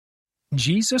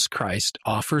Jesus Christ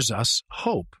Offers Us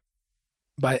Hope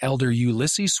by Elder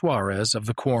Ulysses Suarez of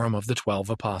the Quorum of the 12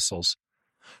 Apostles.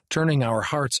 Turning our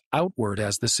hearts outward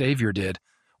as the Savior did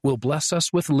will bless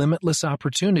us with limitless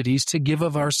opportunities to give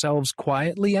of ourselves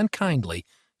quietly and kindly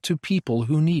to people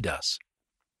who need us.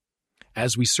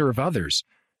 As we serve others,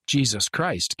 Jesus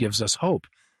Christ gives us hope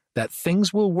that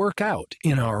things will work out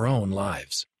in our own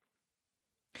lives.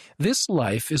 This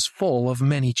life is full of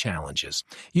many challenges.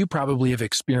 You probably have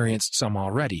experienced some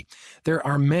already. There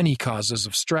are many causes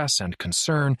of stress and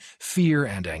concern, fear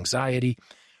and anxiety.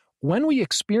 When we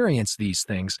experience these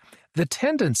things, the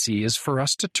tendency is for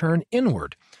us to turn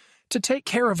inward, to take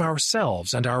care of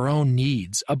ourselves and our own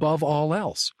needs above all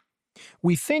else.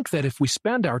 We think that if we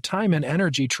spend our time and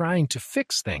energy trying to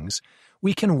fix things,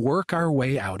 we can work our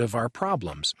way out of our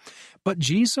problems. But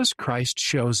Jesus Christ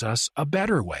shows us a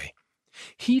better way.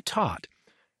 He taught,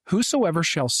 "Whosoever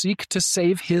shall seek to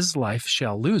save his life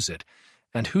shall lose it,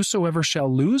 and whosoever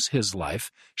shall lose his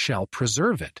life shall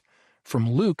preserve it,"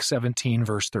 from Luke 17,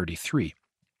 verse 33.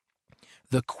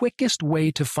 The quickest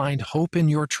way to find hope in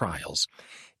your trials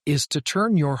is to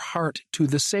turn your heart to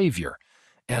the Savior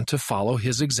and to follow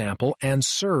his example and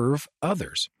serve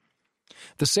others.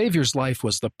 The Savior's life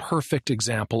was the perfect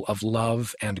example of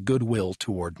love and goodwill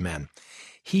toward men.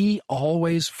 He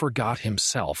always forgot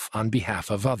himself on behalf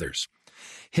of others.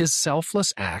 His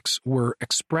selfless acts were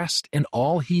expressed in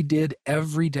all he did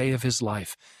every day of his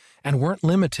life and weren't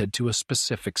limited to a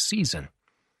specific season.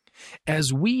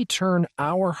 As we turn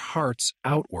our hearts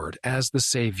outward as the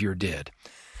Savior did,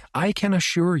 I can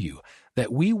assure you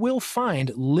that we will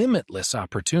find limitless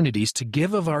opportunities to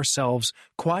give of ourselves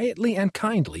quietly and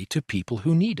kindly to people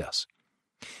who need us.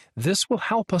 This will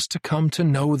help us to come to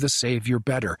know the Savior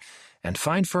better and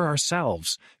find for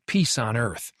ourselves peace on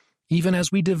earth, even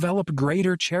as we develop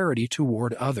greater charity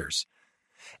toward others.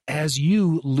 As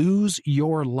you lose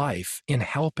your life in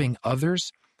helping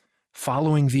others,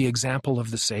 following the example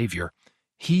of the Savior,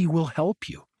 He will help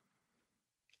you.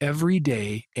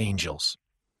 Everyday angels.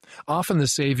 Often the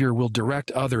Savior will direct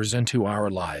others into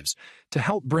our lives to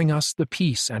help bring us the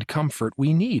peace and comfort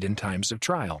we need in times of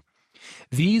trial.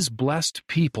 These blessed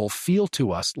people feel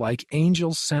to us like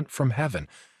angels sent from heaven,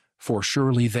 for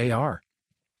surely they are.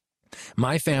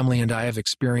 My family and I have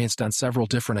experienced on several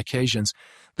different occasions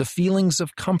the feelings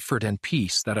of comfort and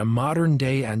peace that a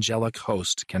modern-day angelic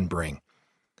host can bring.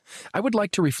 I would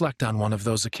like to reflect on one of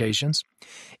those occasions.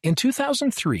 In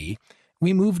 2003,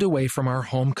 we moved away from our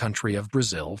home country of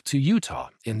Brazil to Utah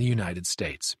in the United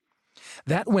States.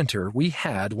 That winter, we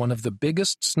had one of the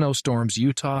biggest snowstorms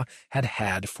Utah had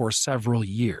had for several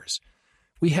years.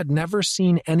 We had never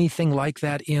seen anything like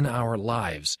that in our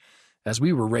lives, as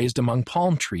we were raised among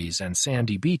palm trees and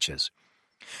sandy beaches.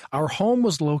 Our home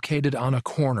was located on a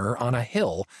corner on a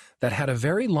hill that had a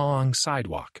very long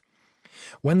sidewalk.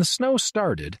 When the snow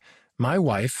started, my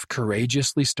wife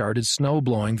courageously started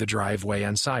snowblowing the driveway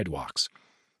and sidewalks.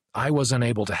 I was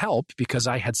unable to help because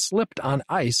I had slipped on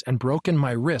ice and broken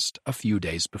my wrist a few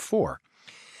days before.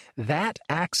 That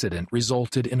accident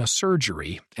resulted in a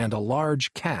surgery and a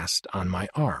large cast on my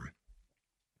arm.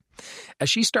 As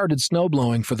she started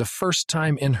snowblowing for the first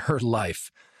time in her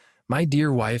life, my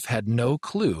dear wife had no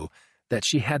clue that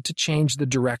she had to change the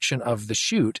direction of the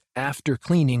chute after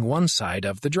cleaning one side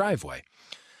of the driveway.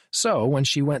 So when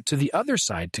she went to the other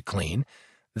side to clean,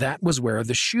 that was where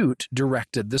the chute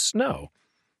directed the snow.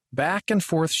 Back and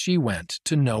forth she went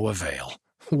to no avail.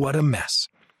 What a mess.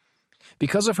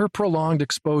 Because of her prolonged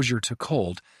exposure to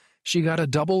cold, she got a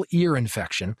double ear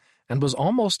infection and was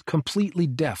almost completely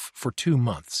deaf for 2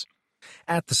 months.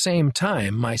 At the same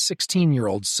time, my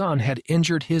 16-year-old son had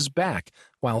injured his back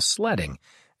while sledding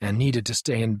and needed to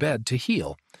stay in bed to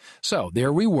heal. So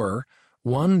there we were,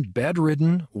 one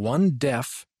bedridden, one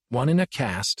deaf, one in a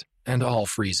cast, and all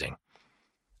freezing.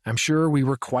 I'm sure we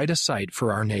were quite a sight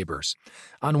for our neighbors.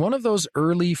 On one of those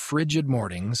early, frigid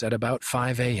mornings at about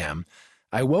 5 a.m.,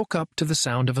 I woke up to the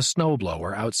sound of a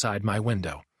snowblower outside my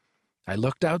window. I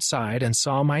looked outside and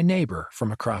saw my neighbor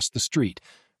from across the street,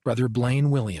 Brother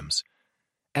Blaine Williams.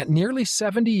 At nearly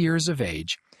 70 years of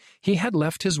age, he had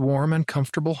left his warm and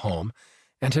comfortable home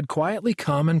and had quietly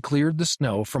come and cleared the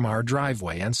snow from our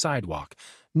driveway and sidewalk,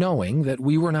 knowing that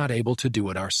we were not able to do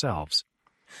it ourselves.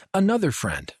 Another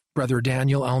friend, Brother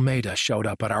Daniel Almeida, showed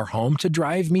up at our home to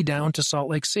drive me down to Salt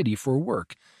Lake City for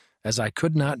work, as I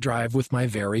could not drive with my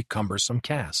very cumbersome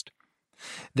cast.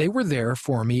 They were there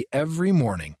for me every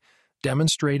morning,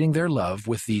 demonstrating their love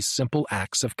with these simple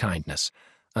acts of kindness,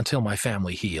 until my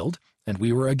family healed and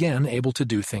we were again able to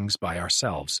do things by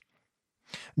ourselves.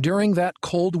 During that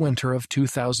cold winter of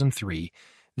 2003,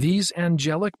 these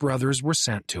angelic brothers were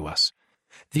sent to us.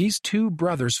 These two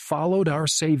brothers followed our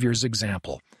Savior's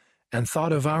example and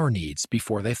thought of our needs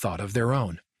before they thought of their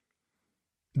own.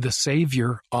 The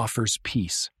Savior offers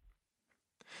peace.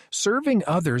 Serving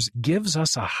others gives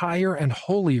us a higher and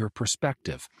holier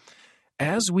perspective.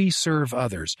 As we serve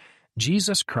others,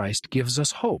 Jesus Christ gives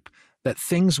us hope that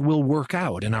things will work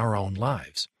out in our own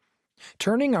lives.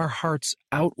 Turning our hearts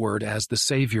outward as the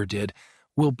Savior did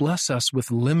will bless us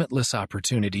with limitless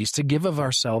opportunities to give of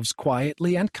ourselves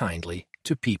quietly and kindly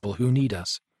to people who need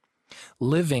us.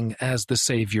 Living as the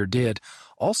Savior did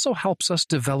also helps us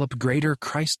develop greater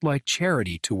Christ-like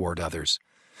charity toward others.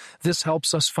 This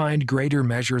helps us find greater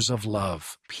measures of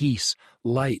love, peace,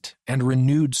 light, and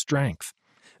renewed strength.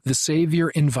 The Savior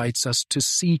invites us to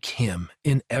seek Him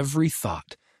in every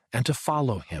thought and to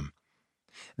follow Him.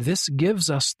 This gives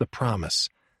us the promise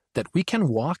that we can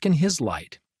walk in His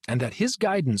light and that His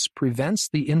guidance prevents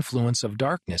the influence of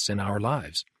darkness in our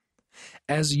lives.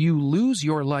 As you lose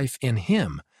your life in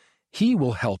Him, He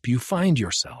will help you find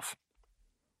yourself.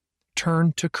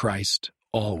 Turn to Christ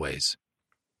always.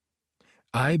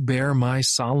 I bear my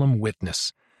solemn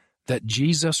witness that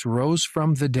Jesus rose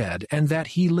from the dead and that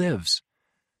He lives.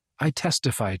 I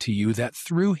testify to you that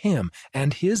through Him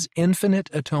and His infinite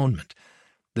atonement,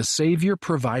 the Savior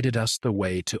provided us the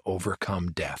way to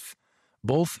overcome death,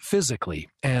 both physically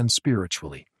and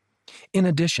spiritually. In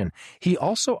addition, He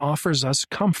also offers us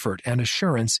comfort and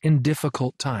assurance in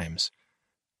difficult times.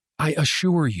 I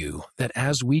assure you that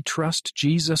as we trust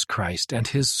Jesus Christ and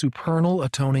His supernal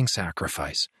atoning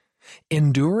sacrifice,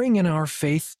 enduring in our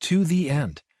faith to the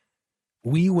end,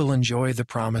 we will enjoy the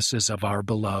promises of our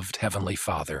beloved Heavenly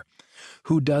Father,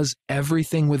 who does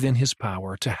everything within His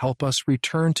power to help us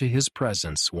return to His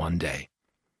presence one day.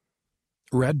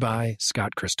 Read by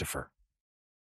Scott Christopher.